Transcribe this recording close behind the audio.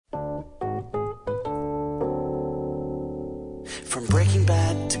From Breaking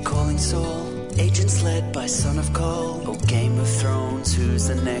Bad to Calling Saul, agents led by Son of Cole. Oh, Game of Thrones, who's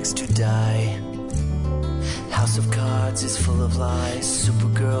the next to die? House of Cards is full of lies.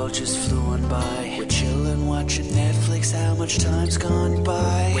 Supergirl just flew on by. We're chillin' watching Netflix, how much time's gone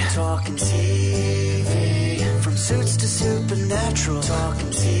by. We're talking TV, from Suits to Supernatural. Talking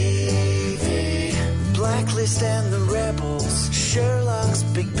TV, Blacklist and the Rebels, Sherlock's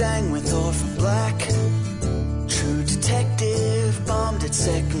Big Bang with Orphan Black, True Detective bombed at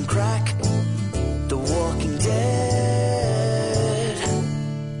second crack, The Walking Dead,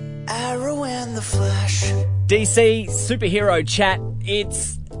 Arrow and The Flash. DC Superhero Chat.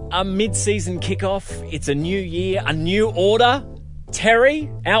 It's a mid-season kickoff. It's a new year, a new order. Terry,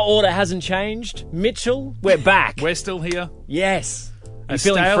 our order hasn't changed. Mitchell, we're back. We're still here. Yes. You As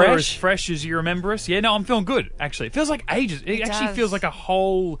feeling stale or fresh? as fresh as you remember us? Yeah, no, I'm feeling good, actually. It feels like ages. It actually does. feels like a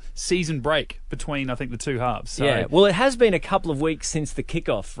whole season break between, I think, the two halves. So. Yeah. Well, it has been a couple of weeks since the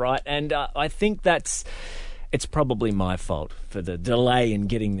kickoff, right? And I think it's probably my fault for the delay in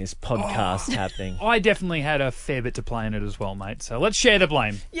getting this podcast happening. I definitely had a fair bit to play in it as well, mate. So let's share the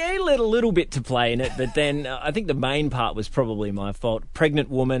blame. Yeah, a little bit to play in it, but then I think the main part was probably my fault. Pregnant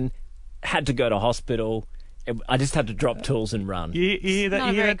woman, had to go to hospital. I just had to drop tools and run. You hear that, Not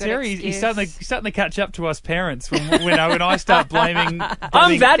a very good Terry? He's excuse. starting to catch up to us parents when I start blaming.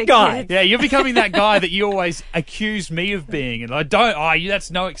 I'm that guy. Yeah, you're becoming that guy that you always accuse me of being, and I don't. That's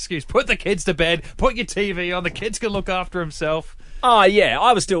no excuse. Put the kids to bed. Put your TV on. The kids can look after himself. Oh, yeah,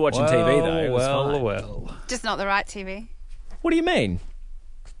 I was still watching TV, though. It was fine. Well. Just not the right TV. What do you mean?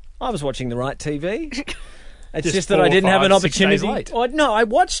 I was watching the right TV. It's Just just that 4, I didn't have 5, an 6 days opportunity. late. Oh, no, I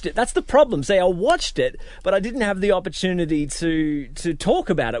watched it. That's the problem. See, I watched it, but I didn't have the opportunity to talk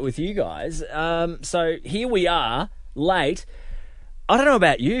about it with you guys. So here we are, late. I don't know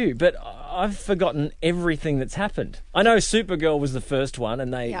about you, but I've forgotten everything that's happened. I know Supergirl was the first one,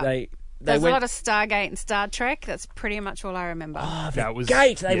 and they There's went a lot of Stargate and Star Trek. That's pretty much all I remember. That was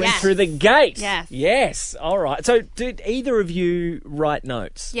gate. They went Yes. through the gate. Yes. Yes. All right. So did either of you write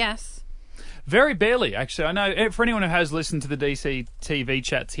notes? Yes. Very barely, actually. I know for anyone who has listened to the DC TV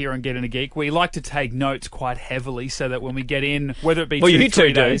chats here on Get In a Geek, we like to take notes quite heavily so that when we get in, whether it be Well, 2 you 3 two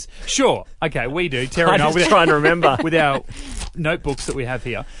do. days. Sure. Okay, we do. Terry and I I'm with just trying to remember. with our notebooks that we have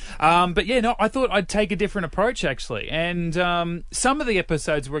here. But yeah, no, I thought I'd take a different approach, actually. And some of the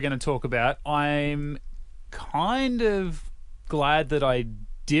episodes we're going to talk about, I'm kind of glad that I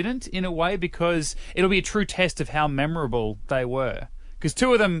didn't, in a way, because it'll be a true test of how memorable they were. Because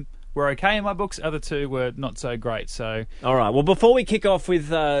 2 of them were okay in my books, other 2 were not so great. So All right. Well, before we kick off with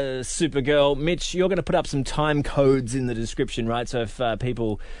Supergirl, Mitch, you're going to put up some time codes in the description, right? So if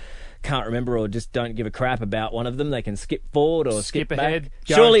people can't remember or just don't give a crap about one of them, they can skip forward or skip back. ahead,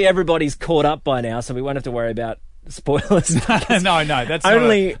 go. Surely everybody's caught up by now, so we won't have to worry about spoilers. no, that's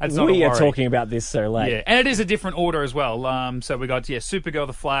Only that's not a we are worry. talking about this so late. Yeah, and it is a different order as well. So we got Supergirl,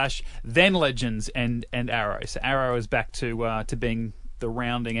 The Flash, then Legends, and Arrow. So Arrow is back to being the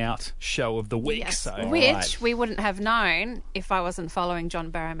rounding out show of the week. Yes. So Which we wouldn't have known if I wasn't following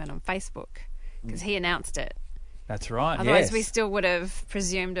John Barrowman on Facebook, because he announced it. that's right. Otherwise, Yes. we still would have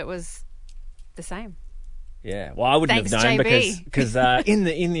presumed it was the same. Yeah. Well, I wouldn't Thanks, have known JB. because in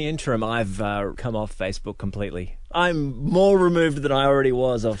the interim, I've come off Facebook completely. I'm more removed than I already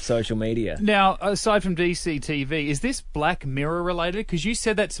was off social media. Now, aside from DC TV, is this Black Mirror related? Because you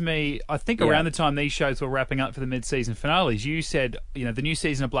said that to me, I think Yeah. around the time these shows were wrapping up for the mid-season finales. You said, the new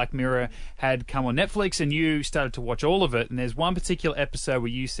season of Black Mirror had come on Netflix and you started to watch all of it. And there's one particular episode where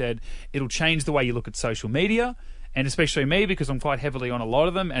you said it'll change the way you look at social media. And especially me, because I'm quite heavily on a lot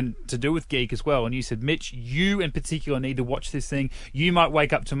of them, and to do with geek as well. And you said, Mitch, you in particular need to watch this thing. You might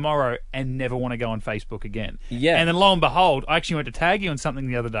wake up tomorrow and never want to go on Facebook again. Yeah. And then lo and behold, I actually went to tag you on something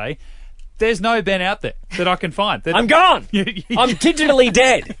the other day. There's no Ben out there that I can find. I'm gone. I'm digitally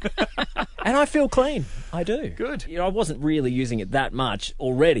dead. And I feel clean. I do. Good. I wasn't really using it that much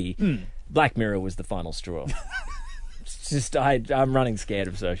already. Black Mirror was the final straw. It's just I'm running scared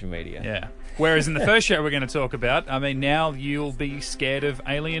of social media. Yeah. Whereas in the first show we're going to talk about, now you'll be scared of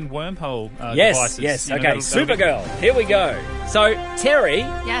alien wormhole devices. Yes. You know, Okay, that'll be- Supergirl. Here we go. So, Terry,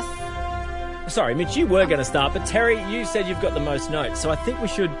 Yes. sorry, Mitch, you were going to start, but Terry, you said you've got the most notes, so I think we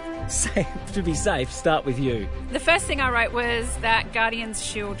should say, to be safe, start with you. The first thing I wrote was that Guardian's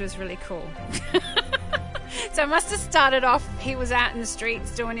shield was really cool. So it must have started off, he was out in the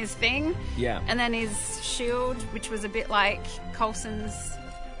streets doing his thing. Yeah. And then his shield, which was a bit like Coulson's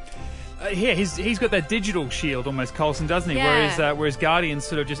Yeah, he's got that digital shield almost, Coulson, doesn't he? Yeah. Whereas Guardians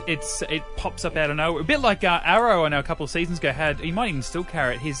sort of just it pops up out of nowhere. A bit like Arrow, I know a couple of seasons ago had. He might even still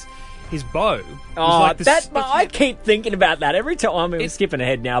carry it. His bow. Was like this, I keep thinking about that every time. I mean, we're skipping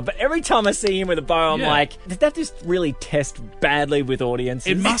ahead now, but every time I see him with a bow, I'm like, did that just really test badly with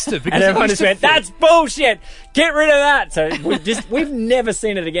audiences? It must have. And everyone just went, "That's bullshit. Get rid of that." So we've never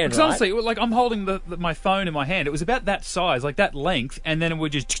seen it again. Because right? honestly, like I'm holding my phone in my hand. It was about that size, like that length, and then it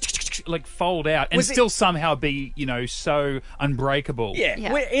would just like fold out and still somehow be, so unbreakable.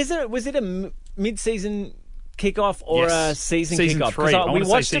 Yeah. Was it a mid-season kickoff or a season kickoff? 3. Because we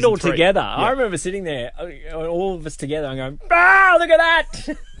watched it all together. Yeah. I remember sitting there, all of us together, and going, "Ah, look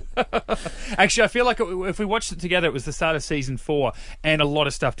at that!" Actually, I feel like if we watched it together, it was the start of season 4, and a lot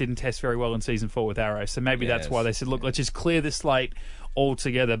of stuff didn't test very well in season 4 with Arrow. So maybe that's why they said, "Look, let's just clear the slate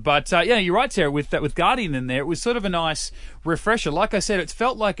altogether." But you're right, Sarah. With Guardian in there, it was sort of a nice refresher. Like I said, it's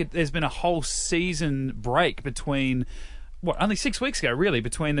felt like there's been a whole season break between. Only 6 weeks ago, really,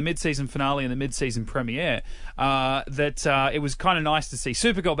 between the mid-season finale and the mid-season premiere, it was kind of nice to see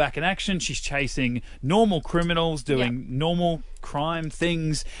Supergirl back in action. She's chasing normal criminals, doing normal crime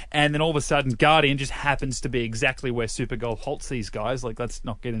things, and then all of a sudden Guardian just happens to be exactly where Supergirl halts these guys. Like, let's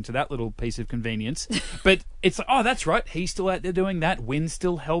not get into that little piece of convenience. But it's like, oh, that's right, he's still out there doing that. Wynn's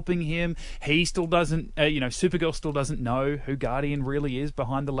still helping him. He still doesn't, Supergirl still doesn't know who Guardian really is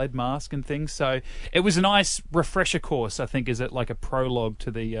behind the lead mask and things. So it was a nice refresher course, I think, is it like a prologue to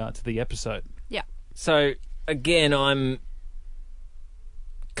the episode. Yeah. So again, I'm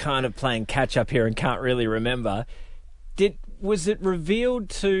kind of playing catch up here and can't really remember. Was it revealed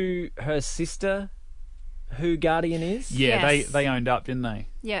to her sister who Guardian is? Yeah, Yes. they owned up, didn't they?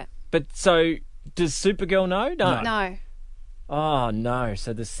 Yeah. But so does Supergirl know? No. Oh no!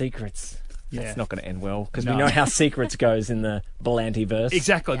 So the secrets. Yeah. That's not going to end well because No. we know how secrets goes in the Berlanti-verse.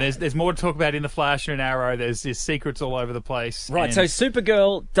 Exactly. There's more to talk about in the Flash and Arrow. There's secrets all over the place. Right, and- so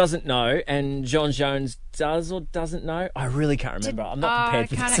Supergirl doesn't know, and John Jones does or doesn't know. I really can't remember. I'm not prepared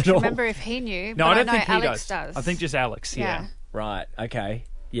for I can't this at actually all. remember if he knew. No, but I don't know think he Alex does. I think just Alex. Yeah. Right, okay.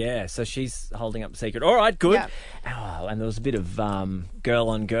 Yeah, so she's holding up the secret. All right, good. Yeah. Oh, and there was a bit of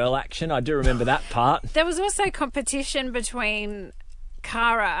girl-on-girl action. I do remember that part. There was also competition between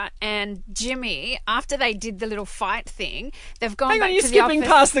Kara and Jimmy after they did the little fight thing. They've gone Hang back on, you're to the skipping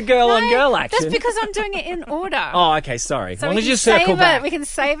office. past the girl-on-girl action. That's because I'm doing it in order. Oh, okay, sorry. So Why we don't can you circle savor, back? we can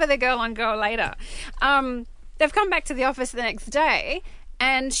savor the girl on girl later. They've come back to the office the next day,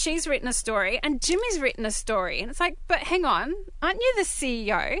 and she's written a story, and Jimmy's written a story, and it's like, but hang on, aren't you the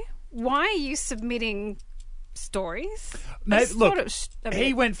CEO? Why are you submitting stories? Mate, I look, thought it was a bit-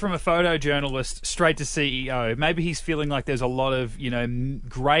 he went from a photojournalist straight to CEO. Maybe he's feeling like there's a lot of,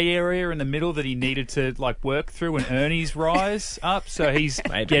 grey area in the middle that he needed to work through and earn his rise up. So he's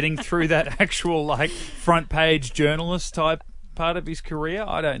getting through that actual front page journalist type part of his career.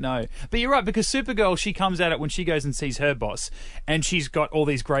 I don't know. But you're right, because Supergirl, she comes at it when she goes and sees her boss, and she's got all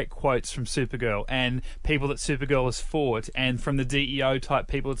these great quotes from Supergirl and people that Supergirl has fought, and from the DEO type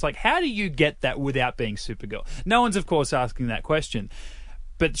people. It's like, how do you get that without being Supergirl? No one's, of course, asking that question.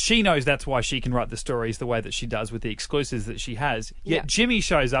 But she knows that's why she can write the stories the way that she does with the exclusives that she has. Yet Jimmy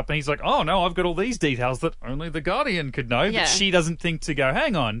shows up and he's like, oh no, I've got all these details that only the Guardian could know. Yeah. But she doesn't think to go,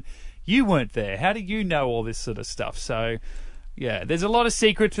 hang on, you weren't there. How do you know all this sort of stuff? So... yeah, there's a lot of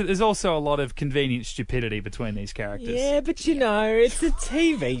secrets, but there's also a lot of convenient stupidity between these characters. Yeah, but it's a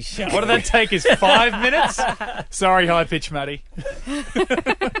TV show. What did that take us, 5 minutes? Sorry, high pitch, Maddie.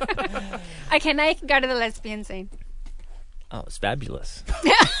 Okay, now you can go to the lesbian scene. Oh, it's fabulous.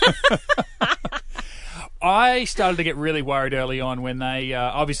 I started to get really worried early on when they,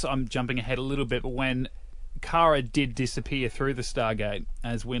 obviously I'm jumping ahead a little bit, but when Kara did disappear through the Stargate,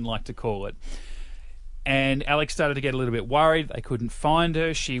 as Wynn liked to call it, and Alex started to get a little bit worried. They couldn't find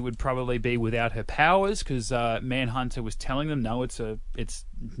her. She would probably be without her powers because Manhunter was telling them, no, it's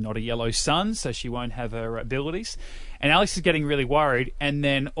not a yellow sun, so she won't have her abilities. And Alex is getting really worried. And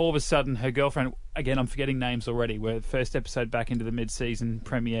then all of a sudden, her girlfriend, again, I'm forgetting names already. We're the first episode back into the mid-season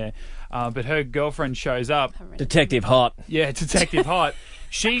premiere. But her girlfriend shows up. Detective Hot. Yeah, Detective Hot.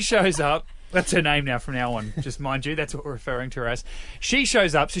 She shows up. That's her name now from now on. Just mind you, that's what we're referring to her as. She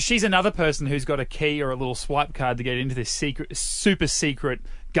shows up, so she's another person who's got a key or a little swipe card to get into this super secret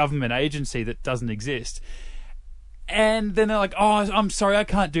government agency that doesn't exist. And then they're like, oh, I'm sorry, I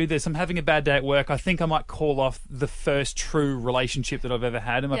can't do this. I'm having a bad day at work. I think I might call off the first true relationship that I've ever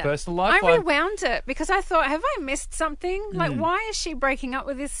had in my personal life. I rewound it because I thought, have I missed something? Like, why is she breaking up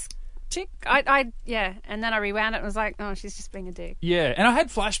with this chick? And then I rewound it and was like, oh, she's just being a dick. Yeah, and I had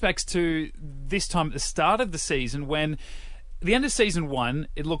flashbacks to this time at the start of the season when the end of season 1,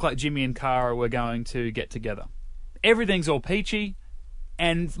 it looked like Jimmy and Cara were going to get together. Everything's all peachy,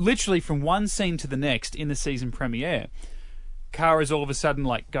 and literally from one scene to the next in the season premiere, Cara's all of a sudden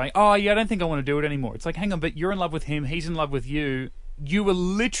like going, "Oh yeah, I don't think I want to do it anymore." It's like, hang on, but you're in love with him, he's in love with you. You were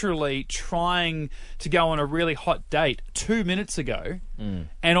literally trying to go on a really hot date 2 minutes ago,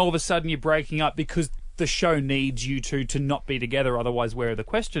 and all of a sudden you're breaking up because the show needs you two to not be together, otherwise where are the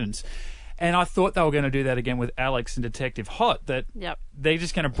questions? And I thought they were going to do that again with Alex and Detective Hot, that they're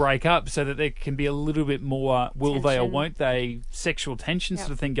just going to break up so that there can be a little bit more will they or won't they sexual tension sort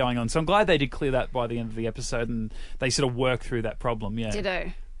of thing going on. So I'm glad they did clear that by the end of the episode and they sort of worked through that problem. Yeah.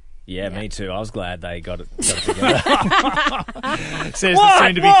 Ditto. Yeah, me too. I was glad they got it together. Says the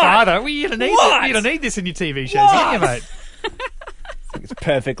soon-to-be father. Well, you don't need this in your TV shows, don't you, mate? I think it's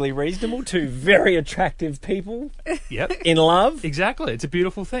perfectly reasonable. Two very attractive people Yep. in love. Exactly. It's a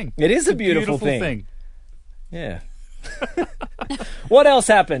beautiful thing. It is a beautiful thing. Yeah. What else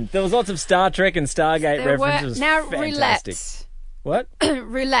happened? There was lots of Star Trek and Stargate references. Now, fantastic. Roulette. What?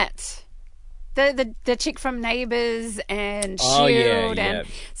 Roulette. The chick from Neighbours and Oh, S.H.I.E.L.D. yeah, and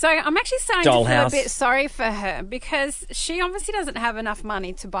so I'm actually starting to feel Dollhouse. a bit sorry for her because she obviously doesn't have enough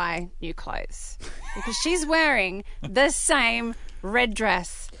money to buy new clothes because she's wearing the same red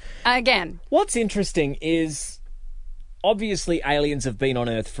dress again. What's interesting is obviously aliens have been on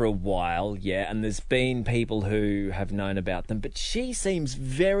Earth for a while, and there's been people who have known about them, but she seems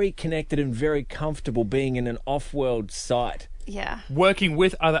very connected and very comfortable being in an off-world site. Yeah. Working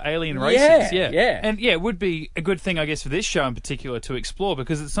with other alien races, yeah. And it would be a good thing, I guess, for this show in particular to explore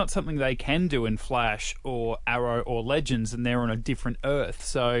because it's not something they can do in Flash or Arrow or Legends, and they're on a different Earth.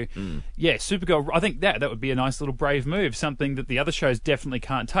 So, Supergirl, I think that would be a nice little brave move, something that the other shows definitely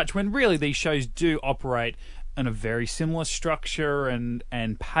can't touch, when really these shows do operate in a very similar structure and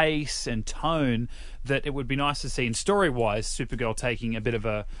pace and tone, that it would be nice to see. And story-wise, Supergirl taking a bit of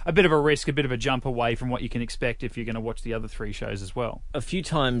a risk, a bit of a jump away from what you can expect if you're going to watch the other three shows as well. A few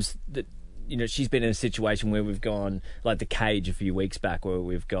times that she's been in a situation where we've gone, like The Cage a few weeks back, where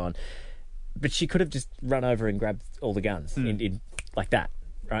we've gone, but she could have just run over and grabbed all the guns in like that,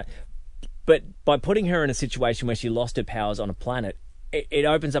 right? But by putting her in a situation where she lost her powers on a planet, it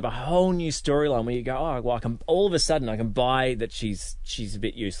opens up a whole new storyline where you go, oh, well, all of a sudden I can buy that she's a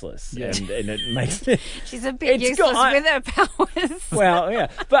bit useless, and it makes she's a bit useless with her powers. Well, yeah,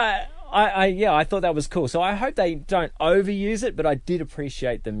 but I thought that was cool. So I hope they don't overuse it, but I did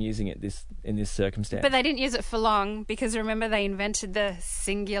appreciate them using it in this circumstance. But they didn't use it for long because remember they invented the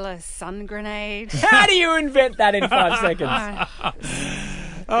singular sun grenade. How do you invent that in 5 seconds?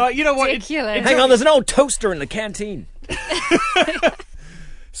 You know what? Ridiculous. Hang on, there's an old toaster in the canteen.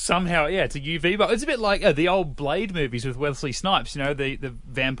 Somehow, it's a UV, but it's a bit like the old Blade movies with Wesley Snipes. The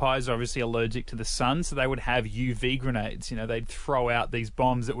vampires are obviously allergic to the sun, so they would have UV grenades. They'd throw out these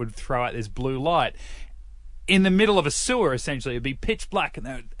bombs that would throw out this blue light in the middle of a sewer. Essentially, it'd be pitch black, and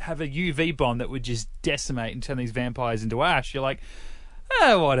they would have a UV bomb that would just decimate and turn these vampires into ash. You're like,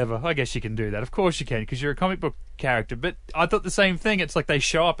 whatever. I guess you can do that. Of course you can, because you're a comic book character. But I thought the same thing. It's like they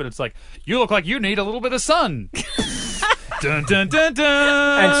show up, and it's like, you look like you need a little bit of sun. Dun, dun, dun,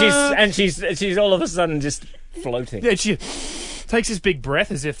 dun. And she's all of a sudden just floating. Yeah, she takes this big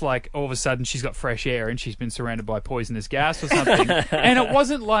breath as if like all of a sudden she's got fresh air and she's been surrounded by poisonous gas or something. And it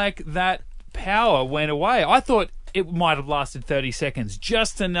wasn't like that power went away. I thought it might have lasted 30 seconds,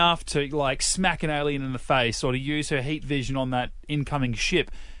 just enough to like smack an alien in the face or to use her heat vision on that incoming ship.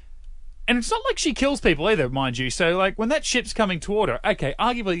 And it's not like she kills people either, mind you. So, like, when that ship's coming toward her, okay,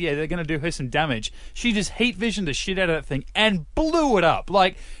 arguably, they're going to do her some damage. She just heat visioned the shit out of that thing and blew it up.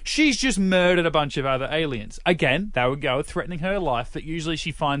 Like, she's just murdered a bunch of other aliens. Again, they would go threatening her life, but usually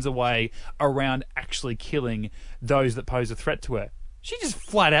she finds a way around actually killing those that pose a threat to her. She just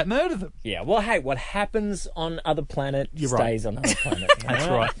flat out murdered them. Yeah, well, hey, what happens on other planet stays on other planet. That's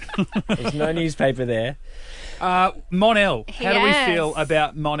right. There's no newspaper there. Mon-El. How do we Yes. feel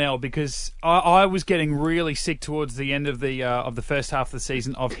about Mon-El? Because I was getting really sick towards the end of the first half of the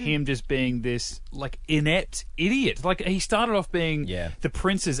season of him just being this like inept idiot. Like he started off being the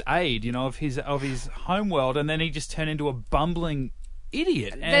prince's aide, of his homeworld, and then he just turned into a bumbling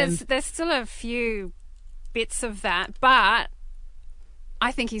idiot. And There's still a few bits of that, but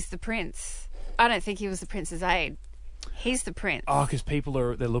I think he's the prince. I don't think he was the prince's aide. He's the prince. oh, because people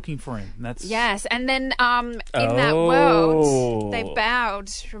they're looking for him. And that's Yes, and then in that world, they bowed,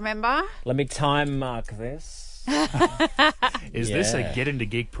 remember? Let me time mark this. Is this a Yeah. get into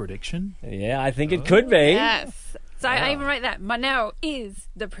geek prediction? Yeah, I think it could be. Yes. So I even wrote that. Mon-El is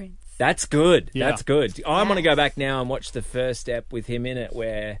the prince. That's good. Yeah. That's good. I'm going to go back now and watch the first step with him in it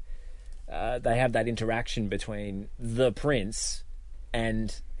where they have that interaction between the prince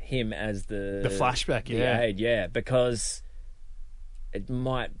and him as the flashback, the yeah. aide, yeah, because it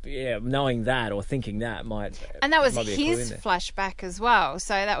might, knowing that or thinking that might, And that was might be a clue in his there. flashback as well.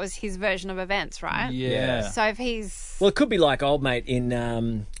 So that was his version of events, right? Yeah. So if he's... Well, it could be like old mate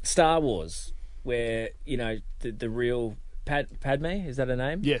in Star Wars, where the real Padme, is that her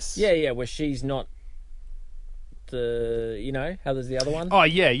name? Yes. Yeah, where she's not the how there's the other one. Oh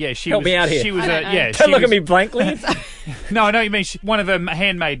yeah. Help me out here. She was I don't know. yeah. Don't she look was, at me blankly. No, I know what you mean. One of the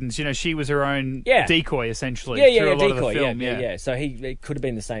handmaidens. She was her own Yeah. decoy essentially. Yeah, through a lot decoy. of the film. Yeah. So it could have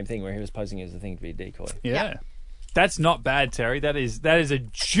been the same thing where he was posing as a thing to be a decoy. Yeah. That's not bad, Terry. That is a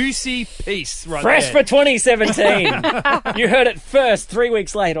juicy piece right Fresh there. for 2017. You heard it first 3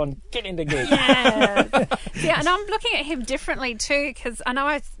 weeks late on Get Into Geek. Yeah, and I'm looking at him differently too, because I know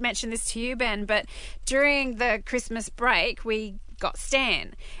I mentioned this to you, Ben, but during the Christmas break, we got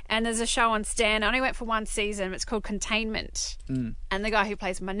Stan, and there's a show on Stan. I only went for one season. It's called Containment, and the guy who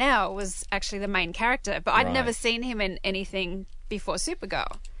plays Manel was actually the main character, but I'd Right. never seen him in anything before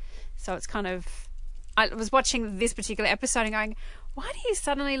Supergirl, so it's kind of... I was watching this particular episode and going, why do you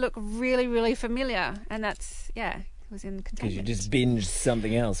suddenly look really, really familiar? And that's, it was in Because Containment. you just binged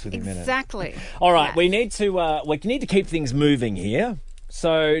something else within a minute. Exactly. All right, Yeah. we need to keep things moving here.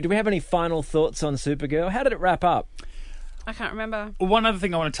 So, do we have any final thoughts on Supergirl? How did it wrap up? I can't remember. One other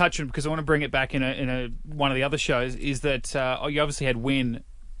thing I want to touch on, because I want to bring it back in a one of the other shows, is that you obviously had Wynn.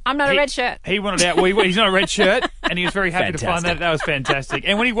 I'm not a red shirt. He wanted out. Well, he's not a red shirt, and he was very happy to find Fantastic. that. That was fantastic.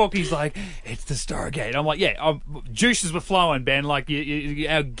 And when he walked, he's like, "It's the Stargate." I'm like, "Yeah." Juices were flowing, Ben. Like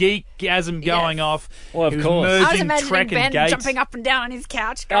our geekasm going off. Well, of He was course. merging I was imagining Trek Ben and Gates. jumping up and down on his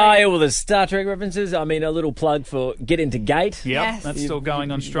couch. Oh, Going, yeah, well, the Star Trek references. I mean, a little plug for Get Into Gate. Yep, Yes. that's still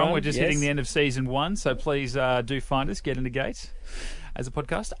going on strong. Right, We're just yes. hitting the end of season 1, so please do find us, Get Into Gates, as a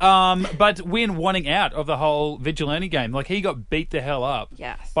podcast. But Wynn wanting out of the whole vigilante game, like he got beat the hell up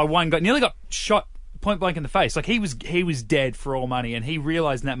Yes. by one guy, nearly got shot point blank in the face. Like he was dead for all money, and he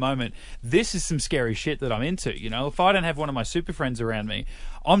realised in that moment, this is some scary shit that I'm into. If I don't have one of my super friends around me,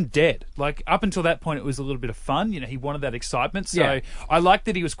 I'm dead. Like up until that point, it was a little bit of fun. He wanted that excitement. So Yeah. I liked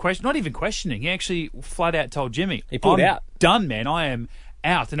that he was not even questioning. He actually flat out told Jimmy, He pulled I'm out. done, man. I am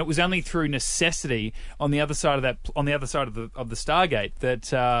out, and it was only through necessity on the other side of the Stargate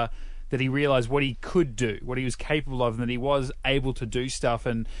that he realised what he could do, what he was capable of, and that he was able to do stuff.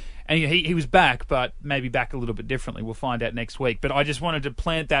 And he was back, but maybe back a little bit differently. We'll find out next week. But I just wanted to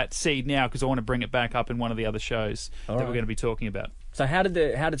plant that seed now because I want to bring it back up in one of the other shows that we're going to be talking about. So, how did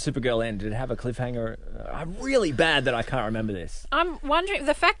Supergirl end? Did it have a cliffhanger? I'm really bad that I can't remember this. I'm wondering,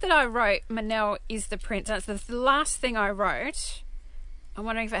 the fact that I wrote Manel is the prince, that's the last thing I wrote. I'm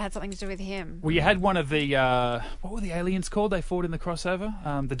wondering if it had something to do with him. Well, you had one of the what were the aliens called? They fought in the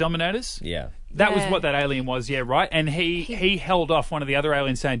crossover, the Dominators. Yeah. That was Yeah. what that alien was, yeah, right? And he held off one of the other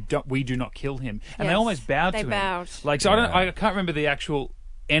aliens saying, we do not kill him. And they Yes, almost bowed they to bowed. him. Like, so I can't remember the actual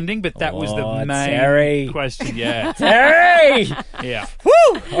ending, but that was the Oh, main Terry. question, yeah. Hey! Yeah.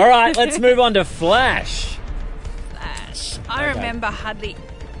 Woo! All right, let's move on to Flash. I remember hardly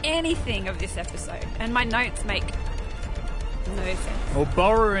anything of this episode, and my notes make no sense. Well,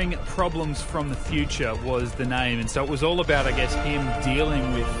 Borrowing Problems from the Future was the name, and so it was all about, I guess, him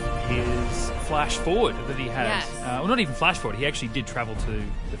dealing with his flash forward that he has. Yes. Well, not even flash forward, he actually did travel to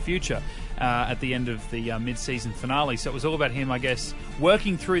the future at the end of the mid-season finale, so it was all about him, I guess,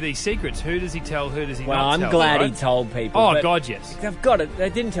 working through these secrets. Who does he tell, who does he Well, not I'm tell? glad right? he told people. Oh, but God, yes. They've got it. They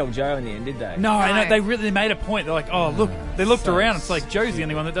didn't tell Joe in the end, did they? No, I know, No. they really made a point. They're like, oh, look, they looked So around, it's like, Joe's the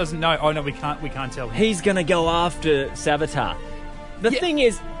only one that doesn't know. Oh, no, we can't tell him. He's going to go after Savitar. The Yeah. thing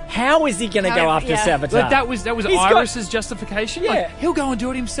is, how is he going to go How- after yeah. Savitar? Like, that was He's got- Iris's justification. Yeah. Like, he'll go and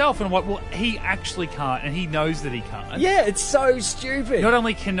do it himself. And I'm like, well, he actually can't, and he knows that he can't. Yeah, it's so stupid. Not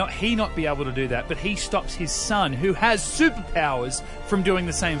only cannot he not be able to do that, but he stops his son, who has superpowers, from doing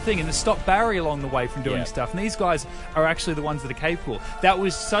the same thing, and to stop Barry along the way from doing Yeah. stuff. And these guys are actually the ones that are capable. That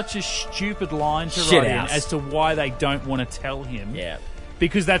was such a stupid line to Shit write in house. as to why they don't want to tell him. Yeah.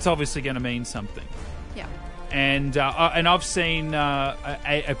 Because that's obviously going to mean something. Yeah. And I've seen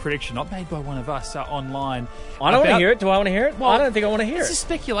a prediction, not made by one of us, online. I don't want to about- hear it. Do I want to hear it? Well, I don't think I want to hear It's it. just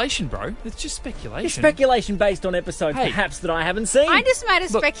speculation, bro. It's just speculation. It's speculation based on episodes Hey. perhaps that I haven't seen. I just made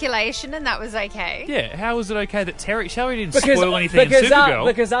a Look- speculation, and that was okay. Yeah, how is it okay that Terry didn't spoil anything in because, Supergirl?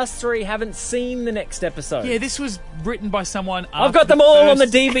 because us three haven't seen the next episode. Yeah, this was written by someone. I've after got them all on the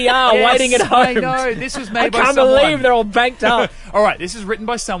first- DVR Yes, waiting at home. I know. This was made I by can't someone. believe they're all banked up. All right, this is written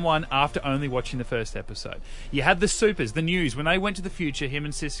by someone after only watching the first episode. You had the supers, the news, when they went to the future, him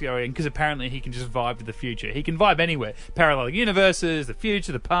and Cisco, because apparently he can just vibe to the future. He can vibe anywhere. Parallel universes, the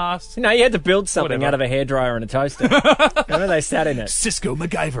future, the past. No, you had to build something Whatever. out of a hairdryer and a toaster. Remember they sat in it. Cisco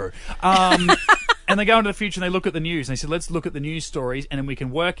MacGyver. And they go into the future and they look at the news and they said, let's look at the news stories and then we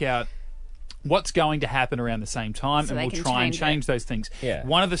can work out what's going to happen around the same time, So and they we'll can try and change change those things. Yeah.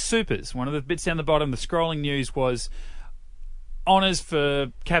 One of the supers, one of the bits down the bottom, the scrolling news was honours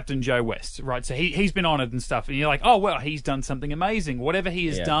for Captain Joe West, right? So he's been honoured and stuff, and you're like, oh well, he's done something amazing. Whatever he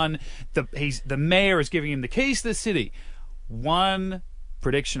has done, the mayor is giving him the keys to the city. One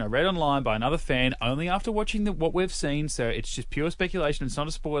prediction I read online by another fan, only after watching what we've seen, so it's just pure speculation. It's not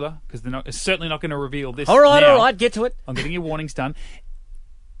a spoiler because it's certainly not going to reveal this. All now. right, get to it. I'm getting your warnings done.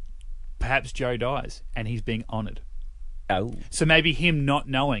 Perhaps Joe dies and he's being honoured. Oh. So maybe him not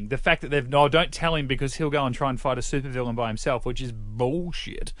knowing, the fact that don't tell him because he'll go and try and fight a supervillain by himself, which is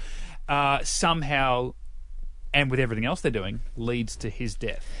bullshit, somehow, and with everything else they're doing, leads to his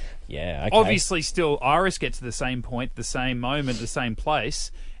death. Yeah, okay. Obviously, still, Iris gets to the same point, the same moment, the same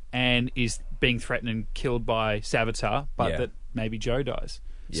place, and is being threatened and killed by Savitar, but that maybe Joe dies.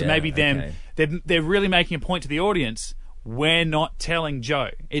 So Yeah, maybe okay. they're really making a point to the audience, we're not telling Joe.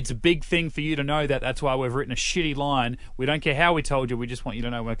 It's a big thing for you to know that. That's why we've written a shitty line. We don't care how we told you, we just want you to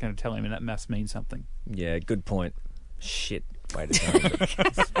know we're going to tell him, and that must mean something. Yeah, good point. Shit. Way to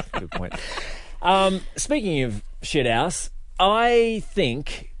go. Good point. Speaking of shithouse, I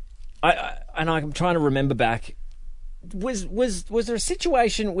think... and I'm trying to remember back. Was there a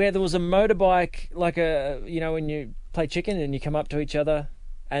situation where there was a motorbike, like when you play chicken and you come up to each other,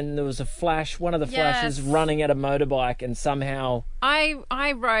 and there was a flash, one of the flashes running at a motorbike, and somehow I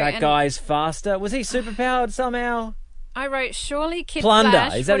wrote that guy's faster. Was he superpowered somehow? I wrote, surely Kid Plunder,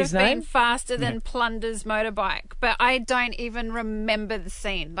 Flash is that would his have name? been faster than Plunder's motorbike, but I don't even remember the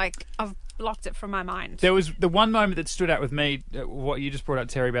scene. Like, I've blocked it from my mind. There was the one moment that stood out with me, what you just brought out,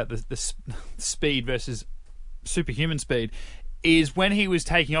 Terry, about the speed versus superhuman speed, is when he was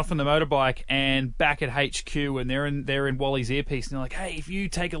taking off on the motorbike and back at HQ, and they're in Wally's earpiece, and they're like, hey, if you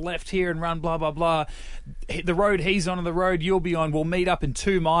take a left here and run blah, blah, blah, the road he's on and the road you'll be on will meet up in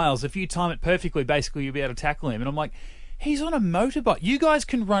 2 miles. If you time it perfectly, basically you'll be able to tackle him. And I'm like, he's on a motorbike. You guys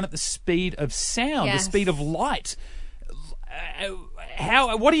can run at the speed of sound, Yes. the speed of light.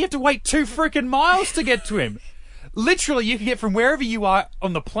 What do you have to wait 2 freaking miles to get to him? Literally, you can get from wherever you are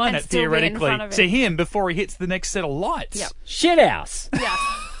on the planet, And still be in theoretically, front of to him. him before he hits the next set of lights. Yep. Shithouse. Yeah.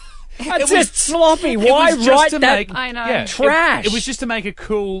 That's It was- just sloppy. It Why was just write to that? make- I know. Yeah, Trash. It was just to make a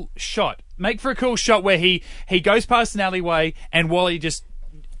cool shot. Make for a cool shot where he goes past an alleyway and Wally just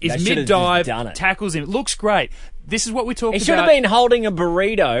is They should have mid-dive, just done it. tackles him. It looks great. This is what we talked He about. should have been holding a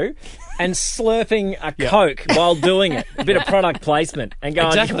burrito and slurping a Coke while doing it. A bit of product placement. And going,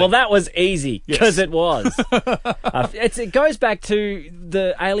 Exactly. well, that was easy, because Yes. it was. It goes back to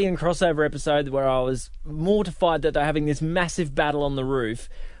the Alien crossover episode where I was mortified that they're having this massive battle on the roof,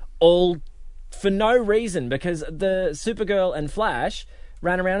 all for no reason, because the Supergirl and Flash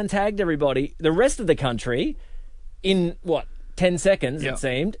ran around and tagged everybody. The rest of the country, in, 10 seconds, Yeah. it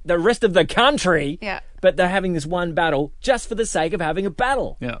seemed. The rest of the country... Yeah. But they're having this one battle just for the sake of having a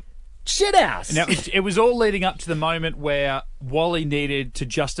battle. Yeah. Shithouse. Now, it was all leading up to the moment where Wally needed to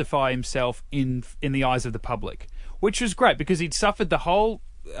justify himself in the eyes of the public, which was great because he'd suffered the whole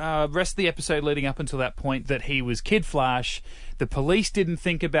rest of the episode leading up until that point that he was Kid Flash. The police didn't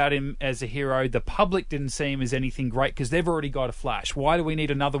think about him as a hero. The public didn't see him as anything great because they've already got a Flash. Why do we need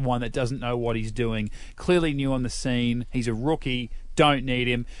another one that doesn't know what he's doing? Clearly new on the scene. He's a rookie. Don't need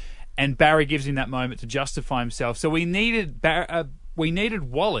him. And Barry gives him that moment to justify himself. So we needed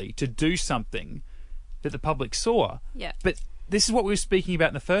Wally to do something that the public saw. Yeah. But this is what we were speaking about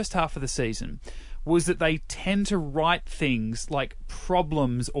in the first half of the season, was that they tend to write things like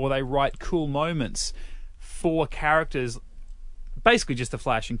problems, or they write cool moments for characters, basically just the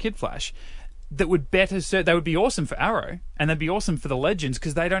Flash and Kid Flash, that would they would be awesome for Arrow, and they'd be awesome for the Legends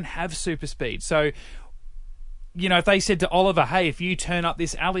because they don't have super speed. So, if they said to Oliver, hey, if you turn up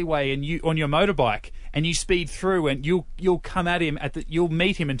this alleyway and you on your motorbike and you speed through and you'll come at him you'll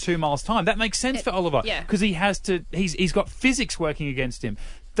meet him in 2 miles time, that makes sense for Oliver yeah. because he's got physics working against him.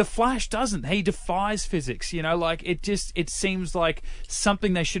 The Flash doesn't. He defies physics. It seems like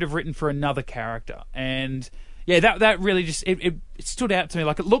something they should have written for another character. And yeah, that really just it stood out to me.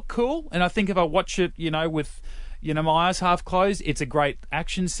 Like, it looked cool, and I think if I watch it, with my eyes half closed, it's a great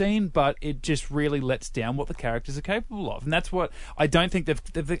action scene, but it just really lets down what the characters are capable of. And that's what I don't think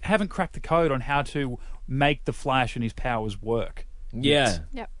they haven't cracked the code on how to make the Flash and his powers work. Yeah.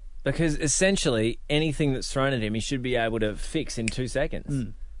 Yep. Because essentially, anything that's thrown at him, he should be able to fix in 2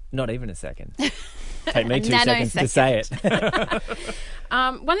 seconds. Not even a second. Take me 2 seconds to say it.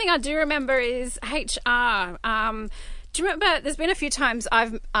 One thing I do remember is HR. Do you remember, there's been a few times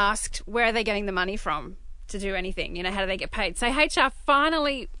I've asked, where are they getting the money from to do anything? You know, how do they get paid? So HR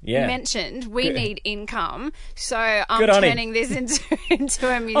finally mentioned, we need income. So I'm turning this into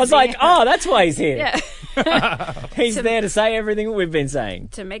a museum. I was like, oh, that's why he's here. Yeah. He's there to say everything we've been saying.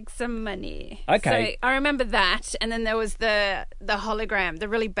 To make some money. Okay. So I remember that. And then there was the hologram, the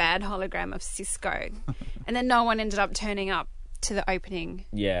really bad hologram of Cisco. And then no one ended up turning up to the opening.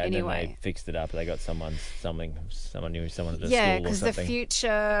 Yeah, and anyway. then they fixed it up. They got someone knew someone at the school or something. Yeah, because the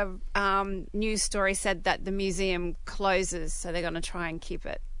future news story said that the museum closes, so they're going to try and keep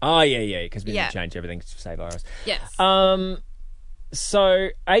it. Oh, yeah, because we need to change everything to save Iris. Yes. So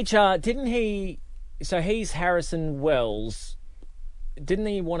HR, didn't he... So he's Harrison Wells. Didn't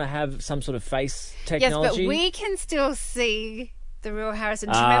he want to have some sort of face technology? Yes, but we can still see the real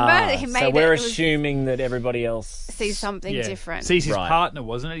Harrison. Do you remember? He made so we're assuming that everybody else sees something different. Sees his partner,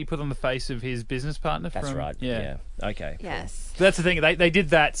 wasn't it? He put on the face of his business partner. That's right. Yeah. Okay. Yes. Cool. So that's the thing. They did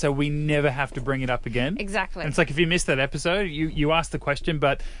that so we never have to bring it up again. Exactly. And it's like if you missed that episode, you asked the question,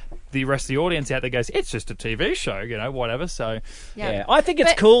 but the rest of the audience out there goes, it's just a TV show, whatever. So yeah. I think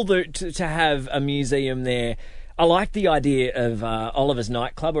it's cool to have a museum there. I like the idea of Oliver's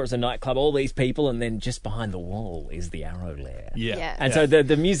nightclub, or as a nightclub, all these people, and then just behind the wall is the Arrow Lair. Yeah. And so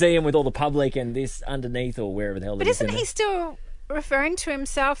the museum with all the public and this underneath or wherever the hell it is. But isn't he still referring to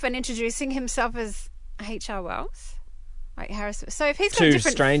himself and introducing himself as H.R. Wells? Like Harrison. So if he's got to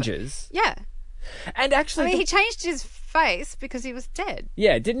different... strangers. Yeah. And actually... he changed his face because he was dead.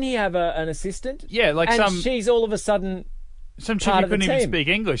 Yeah, didn't he have an assistant? Yeah, like and she's all of a sudden... Some chick who couldn't even speak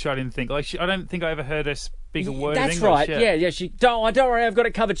English, I didn't think. I don't think I ever heard her speak a word of English. That's right. Yeah. She don't worry, I've got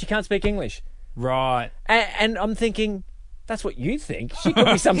it covered. She can't speak English. Right. And I'm thinking, that's what you think. She could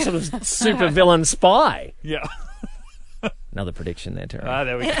be some sort of super villain spy. Yeah. Another prediction there, Terry.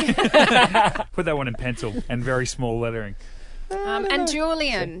 There we go. Put that one in pencil and very small lettering. And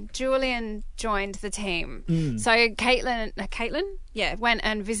Julian joined the team. So Caitlin, went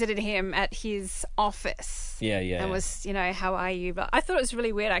and visited him at his office. Yeah. And was, how are you? But I thought it was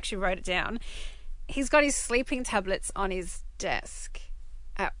really weird. I actually wrote it down. He's got his sleeping tablets on his desk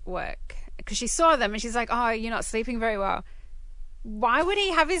at work because she saw them and she's like, oh, you're not sleeping very well. Why would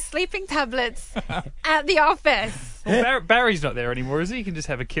he have his sleeping tablets at the office? Well, Barry's not there anymore, is he? He can just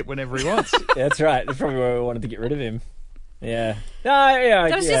have a kit whenever he wants. That's right. That's probably why we wanted to get rid of him. Yeah.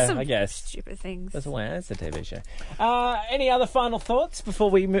 Just some I guess. stupid things. That's a TV show. Any other final thoughts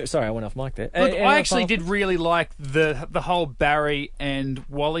before we move? Sorry, I went off mic there. Look, I actually did really like the whole Barry and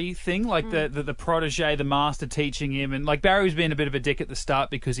Wally thing, like the protege, the master teaching him, and like Barry was being a bit of a dick at the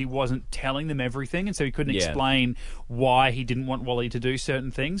start because he wasn't telling them everything, and so he couldn't explain why he didn't want Wally to do certain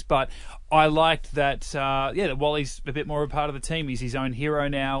things. But I liked that, that Wally's a bit more a part of the team. He's his own hero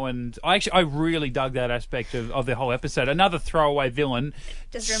now, and I really dug that aspect of the whole episode. Another throwaway villain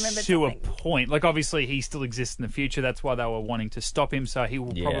to a point. Like, obviously, he still exists in the future. That's why they were wanting to stop him, so he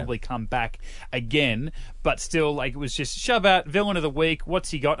will probably come back again. But still, like, it was just shove out, villain of the week.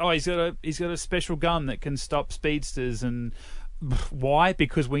 What's he got? Oh, he's got a special gun that can stop speedsters and... Why?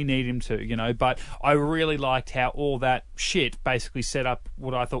 Because we need him to, But I really liked how all that shit basically set up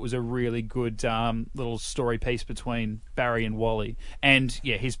what I thought was a really good little story piece between Barry and Wally, and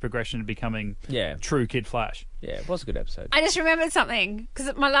his progression to becoming true Kid Flash. Yeah, it was a good episode. I just remembered something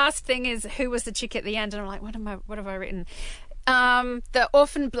because my last thing is who was the chick at the end, and I'm like, what have I written? The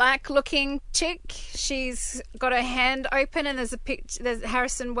orphan black looking chick, she's got her hand open, and there's a picture. There's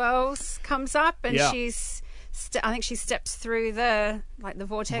Harrison Wells comes up, and she's. I think she steps through the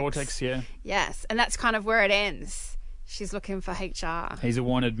vortex. Vortex, yeah. Yes, and that's kind of where it ends. She's looking for HR. He's a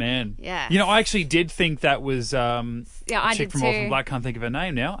wanted man. Yeah. I actually did think that was I chick did from too. Orphan Black. Can't think of her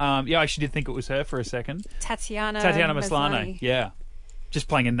name now. I actually did think it was her for a second. Tatiana Maslany. Yeah. Just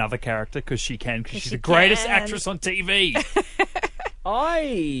playing another character because she can, because she's the greatest actress on TV.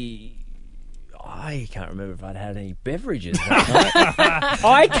 I can't remember if I'd had any beverages that night.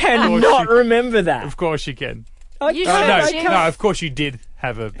 I cannot remember that. Of course you can. No, of course you did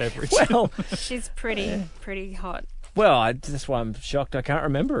have a beverage. Well, she's pretty hot. Well, that's why I'm shocked I can't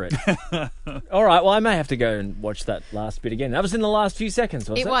remember it. All right, well, I may have to go and watch that last bit again. That was in the last few seconds,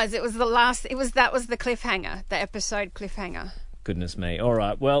 wasn't it? It was the last. That was the cliffhanger, the episode cliffhanger. Goodness me. All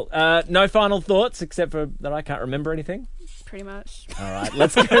right, well, no final thoughts except for that I can't remember anything. Pretty much. All right,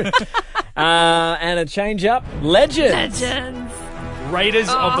 let's go. And a change up. Legends. Raiders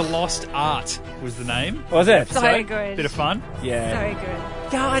of the Lost Art was the name. Was it? So good. Bit of fun. Yeah. So good.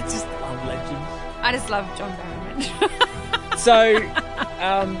 God, I just love Legends. I just love John Barrowman. So,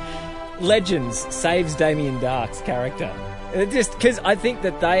 Legends saves Damien Dark's character. Just because I think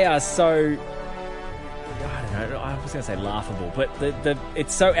that they are so... I don't know, I was going to say laughable, but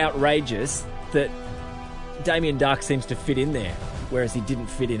it's so outrageous that Damien Dark seems to fit in there, whereas he didn't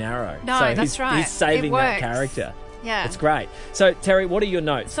fit in Arrow. No, so that's right. He's saving It that works. character. Yeah. It's great. So, Terry, what are your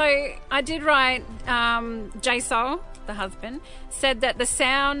notes? So I did write, J Sol, the husband, said that the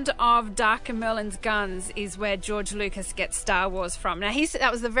sound of Dark and Merlin's guns is where George Lucas gets Star Wars from. Now,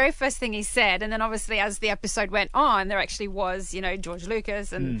 that was the very first thing he said, and then obviously as the episode went on, there actually was, George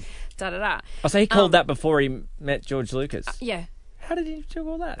Lucas and da-da-da. Oh, so he called that before he met George Lucas? Yeah. How did he do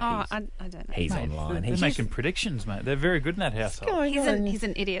all that? Oh, I don't know. He's online. They're making predictions, mate. They're very good in that household. He's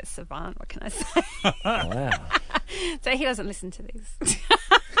an idiot savant, what can I say? Wow. So he doesn't listen to these.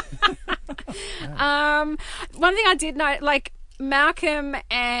 One thing I did note, like Malcolm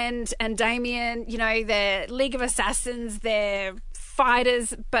and Damien, they're League of Assassins, they're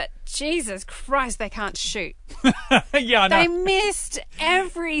fighters, but Jesus Christ, they can't shoot. Yeah, I know. They missed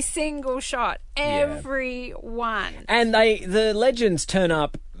every single shot, every one. And the Legends turn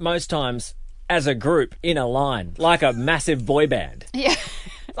up most times as a group in a line, like a massive boy band. Yeah.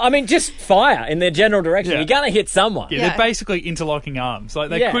 I mean, just fire in their general direction. Yeah. You're going to hit someone. Yeah, they're basically interlocking arms. Like,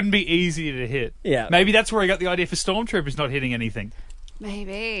 they couldn't be easier to hit. Yeah. Maybe that's where I got the idea for Stormtroopers not hitting anything.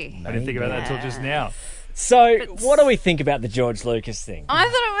 Maybe. I didn't think about that until just now. So, what do we think about the George Lucas thing? I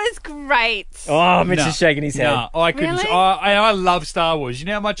thought it was great. Oh, Mitch is shaking his head. No, I couldn't. Really? I love Star Wars. You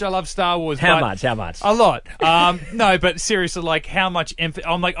know how much I love Star Wars? How but much? A lot. No, but seriously, like how much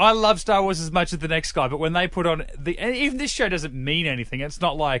I'm like, I love Star Wars as much as the next guy, but when they put on and even this show doesn't mean anything. It's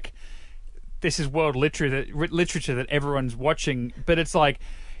not like this is world literature that everyone's watching, but it's like,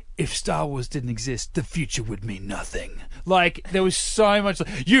 if Star Wars didn't exist, the future would mean nothing. Like, there was so much,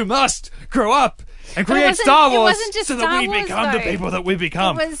 you must grow up and create Star Wars it wasn't just so that Star we Wars, become the though. people that we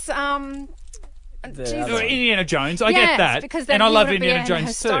become. It was, Jesus. Indiana Jones, I Yes, get that. because and then I he love would be Indiana a Jones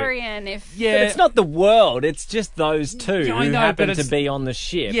too. historian if... Yeah, But it's not the world, it's just those two Yeah, I who know, happen but to it's- be on the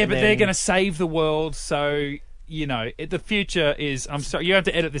ship. Yeah, and but then- they're going to save the world, so, the future is... I'm sorry, you have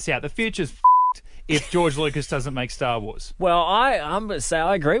to edit this out. The future's f***ed if George Lucas doesn't make Star Wars. Well, I'm going to say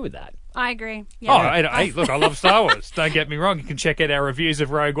I agree with that. I agree. Yeah. Oh, hey, look, I love Star Wars. Don't get me wrong. You can check out our reviews of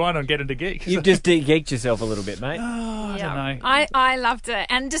Rogue One on Get Into Geek. You've just de-geeked yourself a little bit, mate. I don't know. I loved it,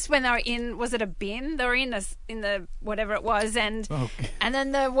 and just when they were in, was it a bin? They were in the whatever it was, and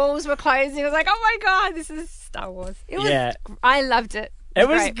then the walls were closing. It was like, oh my god, this is Star Wars. It was. Yeah. I loved it. It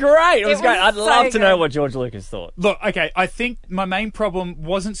was great. It was It great. was I'd so love to know good. what George Lucas thought. Look, okay, I think my main problem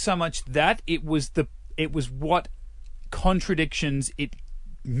wasn't so much that, it was what contradictions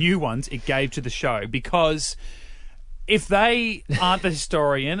new ones it gave to the show, because if they aren't the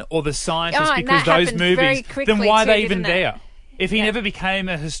historian or the scientist Oh, and because that those happened very movies, then quickly why are too, they even didn't it? there? If he Yeah. never became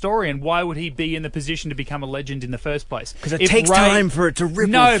a historian, why would he be in the position to become a legend in the first place? Because it If takes Ray- time for it to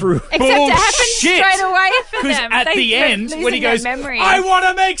ripple No, through. Except it happened bullshit! straight away for Because them. at They the were end, when he losing their goes, memory. I want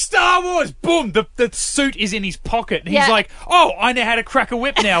to make Star Wars, boom, the suit is in his pocket. And Yeah. he's like, oh, I know how to crack a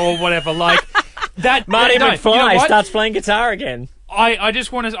whip now or whatever. Like, that... Marty no, McFly you know what? starts playing guitar again. I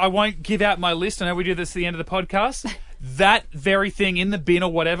just want to... I won't give out my list. I know we do this at the end of the podcast. That very thing in the bin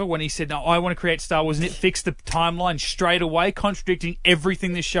or whatever, when he said, no, I want to create Star Wars, and it fixed the timeline straight away, contradicting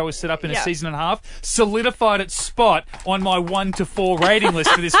everything this show has set up in a Yeah. season and a half, solidified its spot on my 1 to 4 rating list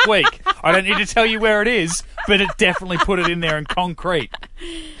for this week. I don't need to tell you where it is, but it definitely put it in there in concrete.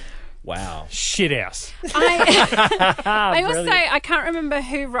 Wow. Shit house. I also, Brilliant. I can't remember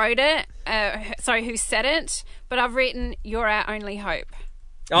who wrote it, who said it, but I've written, "You're our only hope."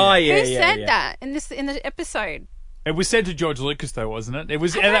 Oh, yeah, Who yeah, said yeah. that in the episode? It was said to George Lucas, though, wasn't it? It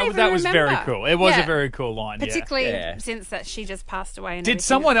was. I don't That, even that was very remember. cool. It was Yeah. a very cool line. Yeah. Particularly Yeah. since that she just passed away. And Did everything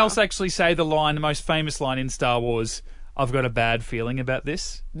someone as well. else actually say the line, the most famous line in Star Wars? I've got a bad feeling about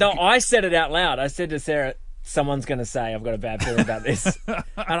this. No, I said it out loud. I said to Sarah, someone's going to say I've got a bad feeling about this. And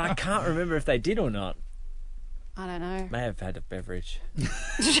I can't remember if they did or not. I don't know. May have had a beverage.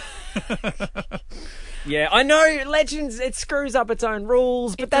 Yeah, I know, Legends, it screws up its own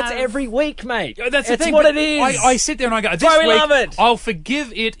rules, but It that's does. every week, mate. That's the it's thing, what but it is. I sit there and I go, this why we week, love it. I'll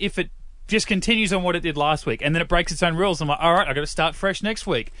forgive it if it just continues on what it did last week, and then it breaks its own rules. I'm like, all right, I've got to start fresh next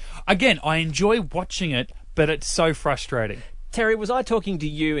week. Again, I enjoy watching it, but it's so frustrating. Terry, was I talking to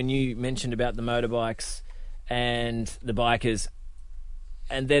you and you mentioned about the motorbikes and the bikers?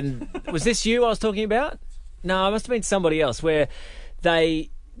 And then, was this you I was talking about? No, it must have been somebody else, where they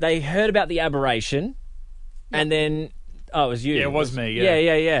heard about the aberration and then Oh, it was you. Yeah, it was me, yeah.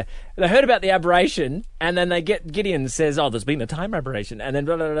 Yeah. They heard about the aberration, and then Gideon says, "Oh, there's been a time aberration," and then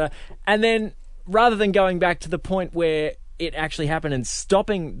blah, blah, blah. And then rather than going back to the point where it actually happened and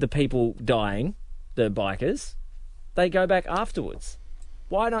stopping the people dying, the bikers, they go back afterwards.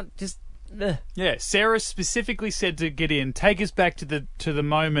 Why not just? Yeah, Sarah specifically said to Gideon, "Take us back to the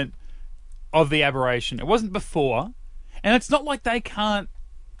moment of the aberration. It wasn't before." And it's not like they can't.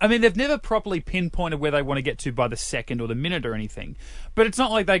 I mean, they've never properly pinpointed where they want to get to by the second or the minute or anything. But it's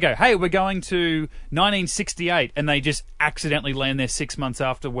not like they go, "Hey, we're going to 1968," and they just accidentally land there 6 months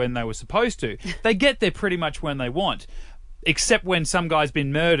after when they were supposed to. They get there pretty much when they want, except when some guy's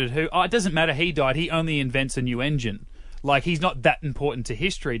been murdered who, it doesn't matter, he died, he only invents a new engine. Like, he's not that important to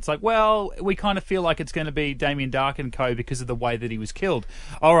history. It's like, well, we kind of feel like it's going to be Damien Dark and co. because of the way that he was killed.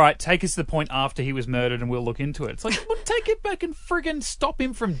 All right, take us to the point after he was murdered and we'll look into it. It's like, well, take it back and friggin' stop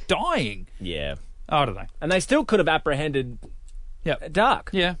him from dying. Yeah. I don't know. And they still could have apprehended Dark.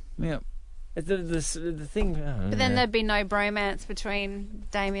 Yeah. The thing... But then there'd be no bromance between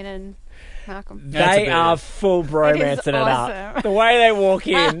Damien and Malcolm. They are full bromancing it awesome. up. The way they walk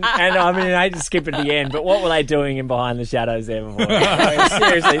in, and I mean, I hate to skip at the end, but what were they doing in Behind the Shadows there before?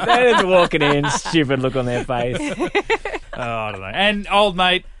 Seriously, they're just walking in, stupid look on their face. I don't know. And old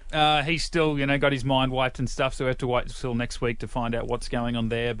mate, he's still, got his mind wiped and stuff, so we have to wait until next week to find out what's going on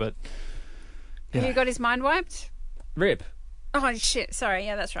there. But Who got his mind wiped? Rip. Oh, shit. Sorry.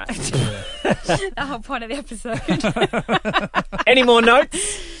 Yeah, that's right. The whole point of the episode. Any more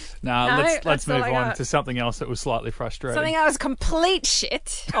notes? No, let's that's move all I on got. to something else that was slightly frustrating. Something that was complete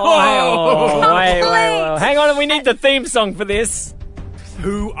shit. Wait. Hang on, we need the theme song for this.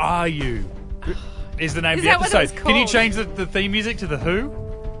 Who Are You? Is the name of the that what episode. it's Can you called? change the theme music to The Who?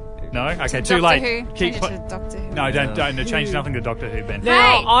 No? Okay, too Doctor late. Who. Change it to Doctor Who. No, don't change nothing to Doctor Who, Ben.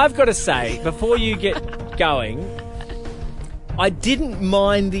 Now, Hey! I've got to say, before you get going, I didn't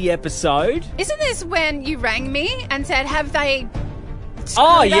mind the episode. Isn't this when you rang me and said, have they...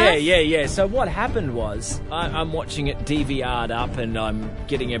 Oh, screwed us? yeah. So what happened was, I'm watching it DVR'd up and I'm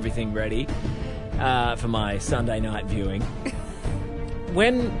getting everything ready for my Sunday night viewing.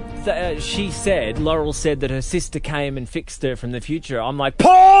 When Laurel said that her sister came and fixed her from the future, I'm like,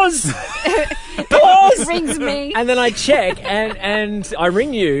 pause! Pause! Rings me. And then I check and I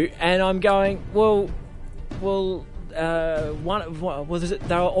ring you and I'm going, well, they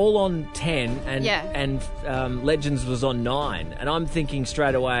were all on 10 and Legends was on 9, and I'm thinking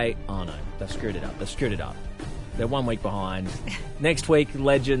straight away, oh no, they've screwed it up. They're 1 week behind. Next week,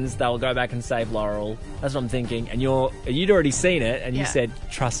 Legends, they'll go back and save Laurel. That's what I'm thinking. And you'd already seen it, and you said,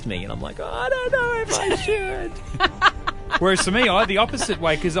 trust me. And I'm like, I don't know if I should. Whereas for me, I had the opposite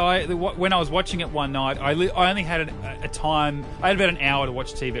way, because when I was watching it one night, I only had a time. I had about an hour to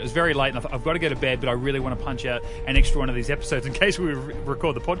watch TV. It was very late, and I thought, I've got to go to bed, but I really want to punch out an extra one of these episodes in case we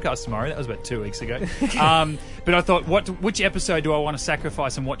record the podcast tomorrow. That was about 2 weeks ago. But I thought, which episode do I want to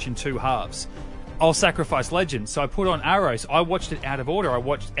sacrifice and watch in two halves? I'll sacrifice Legends. So I put on Arrows. I watched it out of order. I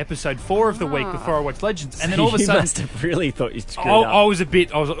watched episode 4 of the week before I watched Legends. And then all of a sudden... You must have really thought you screwed up. I was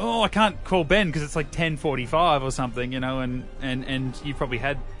like, I can't call Ben because it's like 10:45 or something, and you've probably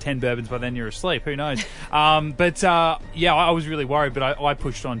had 10 bourbons by then, you're asleep. Who knows? I was really worried, but I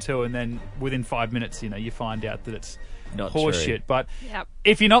pushed on too, and then within 5 minutes, you find out that it's Not horse true. shit. But Yep.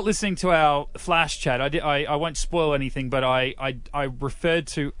 if you're not listening to our flash chat, I won't spoil anything, but I referred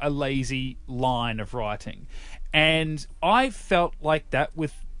to a lazy line of writing, and I felt like that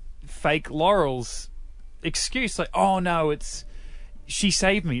with fake Laurel's excuse, like, oh no, she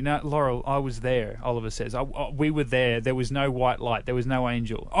saved me. No, Laurel, I was there. Oliver says, we were there. There was no white light. There was no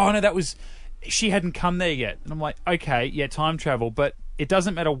angel. Oh no, she hadn't come there yet. And I'm like, okay, yeah, time travel, but it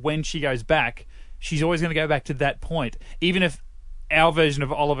doesn't matter when she goes back. She's always going to go back to that point. Even if our version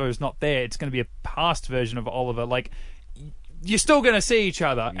of Oliver is not there, it's going to be a past version of Oliver. Like, you're still going to see each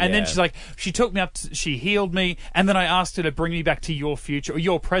other. And then she's like, she took me up, she healed me, and then I asked her to bring me back to your future, or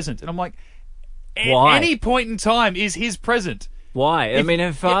your present. And I'm like, Why? Any point in time is his present. Why? I mean,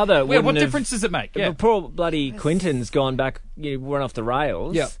 her father wouldn't what have... difference does it make? Yeah. Poor bloody Quentin's gone back, went off the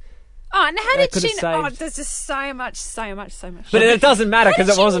rails. Yeah. Oh, and how They did could she have know? Oh, saved- there's just so much. But it doesn't matter because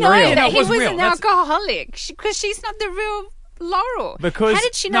it wasn't know real. that it he wasn't was real. an That's- alcoholic because she's not the real Laurel. Because how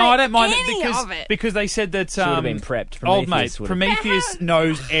did she know no, I don't mind any it of it? because they said that would have been prepped. Old mate Prometheus would have- Prometheus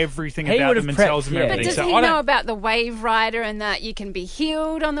knows everything He about would them have and tells prepped, them yeah. everything. But does so he I don't, know about the Wave Rider and that you can be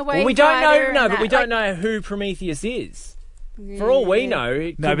healed on the Wave Well, we don't Rider? know. No, and but we that, don't know who Prometheus is. For all we know,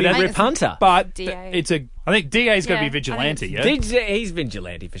 it could be but Rip Hunter. But DA. I think DA's got to Yeah, be I think vigilante. it's Yeah. He's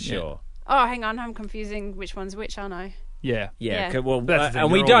vigilante for sure. Oh, hang on, I'm confusing which one's which, aren't I? Yeah. Yeah, Yeah. well, That's the thing,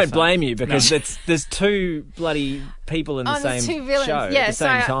 and we they're all the don't same. blame you because there's two bloody people in the there's same two villains. show Yeah, at the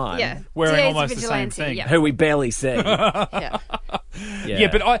same so, time Yeah. Wearing DA's almost the same vigilante, thing. Yeah. who we barely see. yeah. Yeah,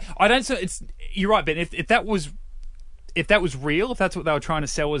 but I don't. So it's you're right, Ben. If that was real, if that's what they were trying to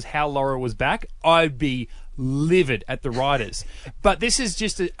sell as how Laura was back, I'd be livid at the writers. But this is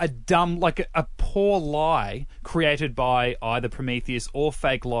just a dumb, like a poor lie created by either Prometheus or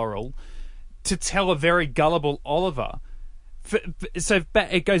fake Laurel to tell a very gullible Oliver. So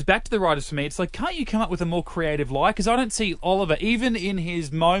it goes back to the writers for me. It's like, can't you come up with a more creative lie? Because I don't see Oliver, even in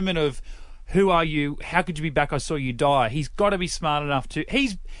his moment of, who are you? How could you be back? I saw you die. He's got to be smart enough to...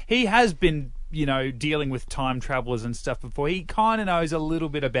 He has been, dealing with time travelers and stuff before. He kind of knows a little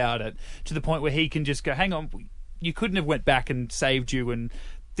bit about it to the point where he can just go, hang on, you couldn't have went back and saved you, and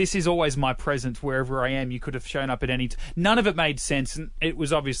this is always my presence wherever I am. You could have shown up at any... None of it made sense, and it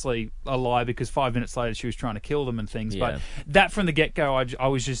was obviously a lie because 5 minutes later she was trying to kill them and things. Yeah. But that from the get-go, I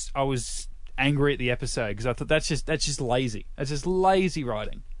was angry at the episode because I thought that's just lazy. That's just lazy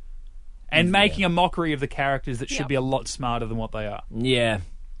writing. And making a mockery of the characters that should Yep. be a lot smarter than what they are. Yeah.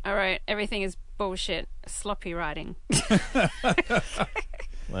 All right. Everything is bullshit. Sloppy writing.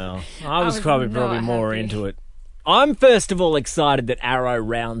 Well, I was was probably not more happy. into it. I'm first of all excited that Arrow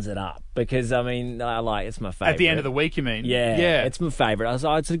rounds it up because I mean, it's my favorite. At the end of the week, you mean? Yeah, it's my favorite.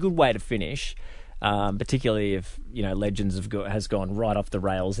 It's a good way to finish, particularly if Legends has gone right off the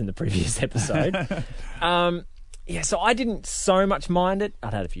rails in the previous episode. Yeah, so I didn't so much mind it.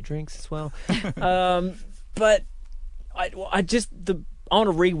 I'd had a few drinks as well, but I want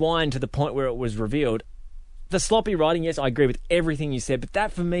to rewind to the point where it was revealed. The sloppy writing, yes, I agree with everything you said, but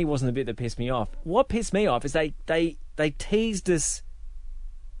that for me wasn't the bit that pissed me off. What pissed me off is they teased us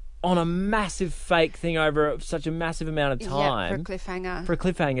on a massive fake thing over such a massive amount of time. Yeah, for a cliffhanger. For a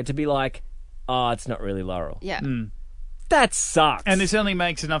cliffhanger to be like, oh, it's not really Laurel. yeah. That sucks. And this only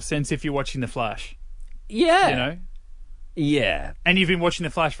makes enough sense if you're watching The Flash, yeah. Yeah. And you've been watching The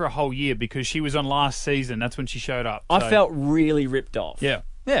Flash for a whole year because she was on last season. That's when she showed up. I So- felt really ripped off.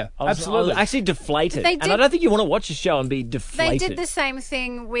 Yeah, I was absolutely. actually deflated. They And did- I don't think you want to watch a show and be They deflated. did the same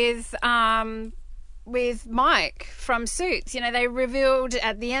thing with Mike from Suits. They revealed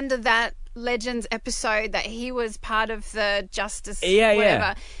at the end of that Legends episode that he was part of the Justice Yeah, yeah.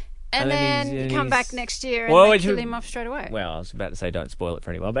 whatever. And And then then he's- you come he's- back next year and Well, they it kill should- him off straight away. Well, I was about to say don't spoil it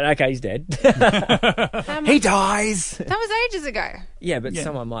for anyone, but okay, he's dead. Um, He dies. that was ages ago. Yeah, but Yeah.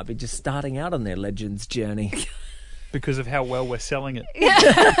 someone might be just starting out on their Legends journey. because of how well we're selling it.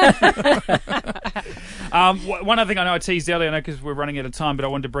 One other thing I know I teased earlier, I know because we're running out of time, but I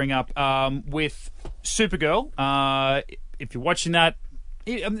wanted to bring up with Supergirl. If you're watching that,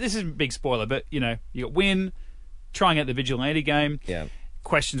 this is a big spoiler, but you got Wynn trying out the vigilante game. Yeah.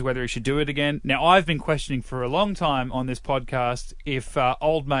 Questions whether he should do it again. Now, I've been questioning for a long time on this podcast if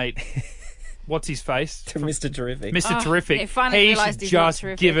old mate, what's his face? Mr. Terrific. Mr. Terrific, he finally he realised should he's not just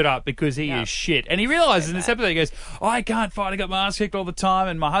terrific. give it up because he Yeah. is shit. And he realises in this episode, he goes, I can't fight, I got my ass kicked all the time,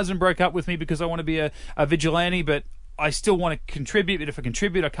 and my husband broke up with me because I want to be a vigilante, but I still want to contribute, but if I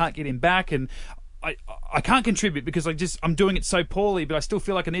contribute, I can't get him back, and I can't contribute because I'm doing it so poorly, but I still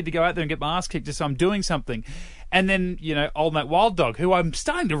feel like I need to go out there and get my ass kicked just so I'm doing something. And then, old mate Wild Dog, who I'm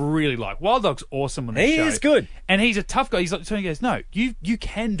starting to really like. Wild Dog's awesome on this He show. is good. And he's a tough guy. He's like, so he goes, no, you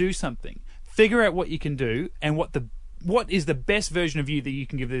can do something. Figure out what you can do and what is the best version of you that you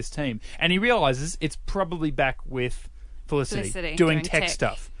can give this team. And he realizes it's probably back with Felicity doing tech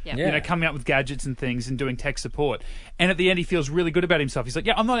stuff. Yep. Yeah. Coming up with gadgets and things and doing tech support. And at the end, he feels really good about himself. He's like,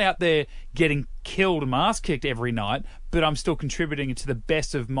 yeah, I'm not out there getting killed and my ass kicked every night, but I'm still contributing to the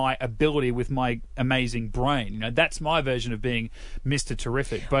best of my ability with my amazing brain. That's my version of being Mr.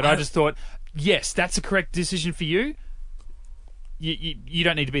 Terrific. But I just thought, yes, that's a correct decision for you. You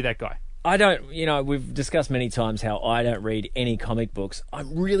don't need to be that guy. I don't, we've discussed many times how I don't read any comic books.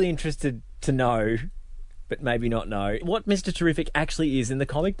 I'm really interested to know, but maybe not know, what Mr. Terrific actually is in the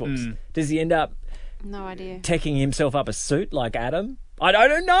comic books. Does he end up No idea. teching himself up a suit like Adam? I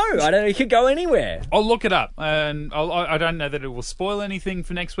don't know. He could go anywhere. I'll look it up, and I don't know that it will spoil anything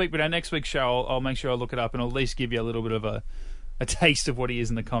for next week, but our next week's show, I'll make sure I look it up and I'll at least give you a little bit of a taste of what he is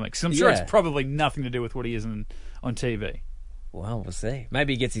in the comics. I'm sure Yeah. it's probably nothing to do with what he is on TV. Well, we'll see.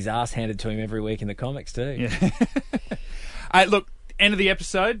 Maybe he gets his ass handed to him every week in the comics too. Yeah. Look, end of the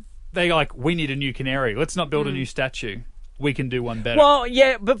episode, they like, we need a new canary. Let's not build a new statue. We can do one better. Well,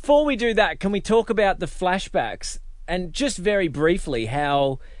 yeah, before we do that, can we talk about the flashbacks and just very briefly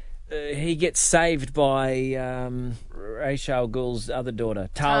how he gets saved by Ra's al Ghul's other daughter,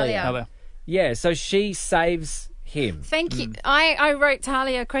 Talia. Talia. Heather. Yeah, so she saves him. Thank you. I wrote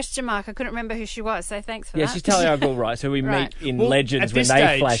Talia question mark. I couldn't remember who she was, so thanks for Yeah, that. she's Talia al Ghul, right? So we Right. meet in Well, Legends at when this they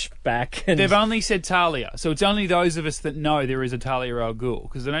stage, flash back. And They've only said Talia, so it's only those of us that know there is a Talia al Ghul,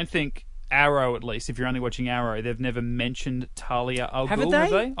 because I don't think Arrow, at least, if you're only watching Arrow, they've never mentioned Talia al Ghul, have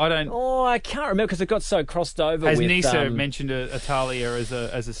they? I don't. Oh, I can't remember because it got so crossed over Has with... Nisa mentioned a Talia as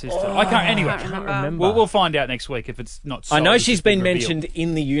a sister? Oh, I can't. Anyway, I can't remember. we'll find out next week if it's not. I know solid, she's it's been been revealed. mentioned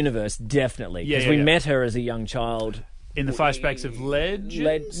in the universe, definitely. Yeah, Because yeah, we yeah. met her as a young child. in the flashbacks of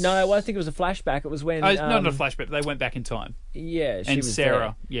Legends. No, well, I think it was a flashback. It was when... not a flashback. But they went back in time. Yeah, she And was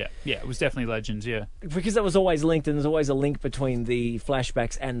Sarah, yeah, it was definitely Legends. Yeah, there. Because that was always linked, and there's always a link between the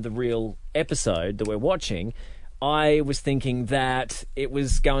flashbacks and the real episode that we're watching. I was thinking that it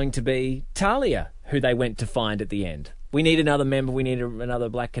was going to be Talia who they went to find at the end. We need another member. We need another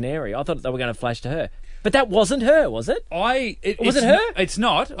Black Canary. I thought they were going to flash to her. But that wasn't her, was it? Was it her? It's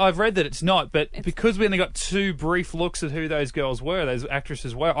not. I've read that it's not, but because we only got two brief looks at who those girls were, those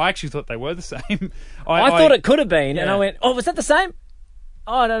actresses were, I actually thought they were the same. I thought it could have been, and Yeah. I went, oh, was that the same?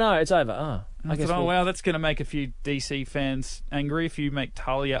 Oh, no, it's over. Oh, I thought, wow, that's going to make a few DC fans angry if you make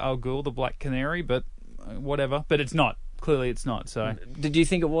Talia al Ghul the Black Canary, but whatever. But it's not. Clearly it's not, so... Did you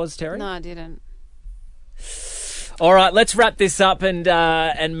think it was, Terry? No, I didn't. All right, let's wrap this up and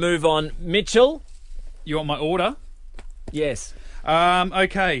move on. Mitchell? You want my order? Yes.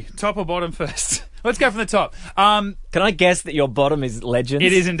 Okay, top or bottom first? Let's go from the top. Can I guess that your bottom is Legends?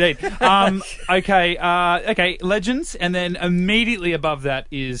 It is indeed. Okay, Legends, and then immediately above that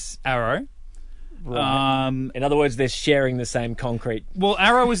is Arrow. Right. In other words, they're sharing the same concrete. Well,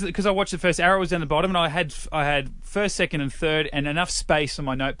 Arrow was because I watched it first. Arrow was down the bottom, and I had first, second, and third, and enough space on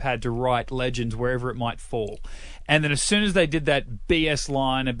my notepad to write Legends wherever it might fall. And then as soon as they did that BS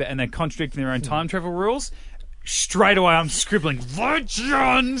line and they're contradicting their own time travel rules, straight away I'm scribbling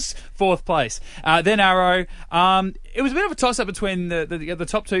Legends, fourth place. Then Arrow. It was a bit of a toss up between the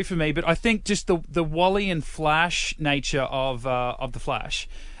top two for me, but I think just the Wally and Flash nature of the Flash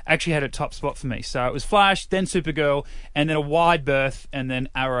actually had a top spot for me. So it was Flash, then Supergirl, and then a wide berth, and then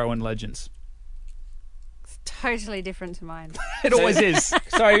Arrow and Legends. It's totally different to mine. It always is.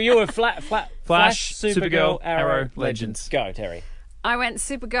 So you were Flash, Supergirl, Arrow, Legends. Go, Terry. I went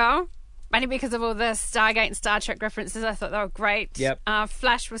Supergirl, mainly because of all the Stargate and Star Trek references. I thought they were great. Yep.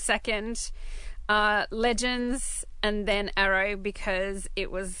 Flash was second. Legends, and then Arrow because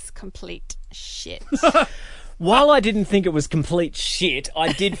it was complete shit. While I didn't think it was complete shit,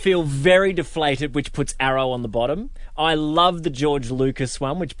 I did feel very deflated, which puts Arrow on the bottom. I love the George Lucas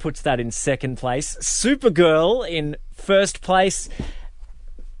one, which puts that in second place. Supergirl in first place.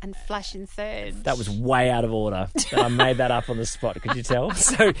 And Flash in third. That was way out of order. I made that up on the spot. Could you tell?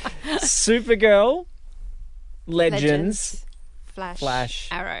 So, Supergirl, Legends, Flash,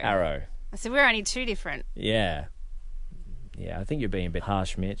 Arrow. So we're only two different. Yeah. Yeah, I think you're being a bit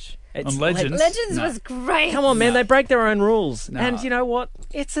harsh, Mitch. On Legends. Legends No. was great. Come on, man. They break their own rules. No. And you know what?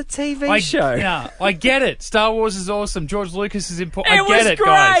 It's a TV show. Yeah, I get it. Star Wars is awesome. George Lucas is important. It I get was it, great.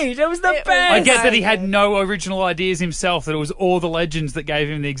 guys. It was the It was- best. I get that he had no original ideas himself, that it was all the Legends that gave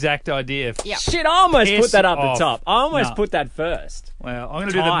him the exact idea. Yep. Shit, I almost Piss put that up off. the top. I almost No. put that first. Well, I'm going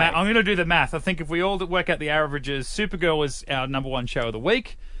to do the Tied. math. I'm going to do the math. I think if we all work out the averages, Supergirl was our number one show of the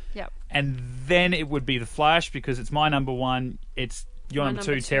week, Yep. and then it would be The Flash because it's my number one. It's your My number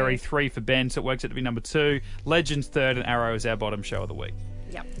number two, Terry. two. 3 for Ben, so it works out to be number 2. Legends third, and Arrow is our bottom show of the week.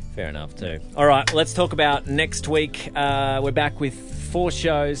 Yep. Fair enough, too. All right, let's talk about next week. We're back with 4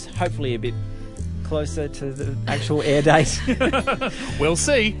 shows, hopefully a bit closer to the actual air date. We'll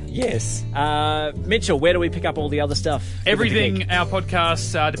see. Yes. Mitchell, where do we pick up all the other stuff? Everything, our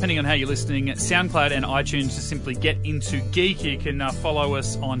podcasts, depending on how you're listening, SoundCloud and iTunes, to simply Get Into Geek. You can follow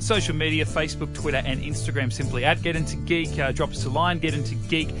us on social media, Facebook, Twitter, and Instagram, simply at Get Into Geek. Drop us a line,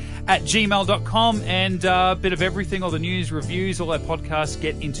 getintogeek@gmail.com, and a bit of everything, all the news, reviews, all our podcasts,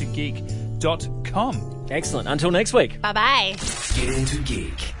 getintogeek.com. Excellent. Until next week. Bye-bye.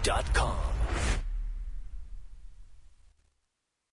 GetIntoGeek.com.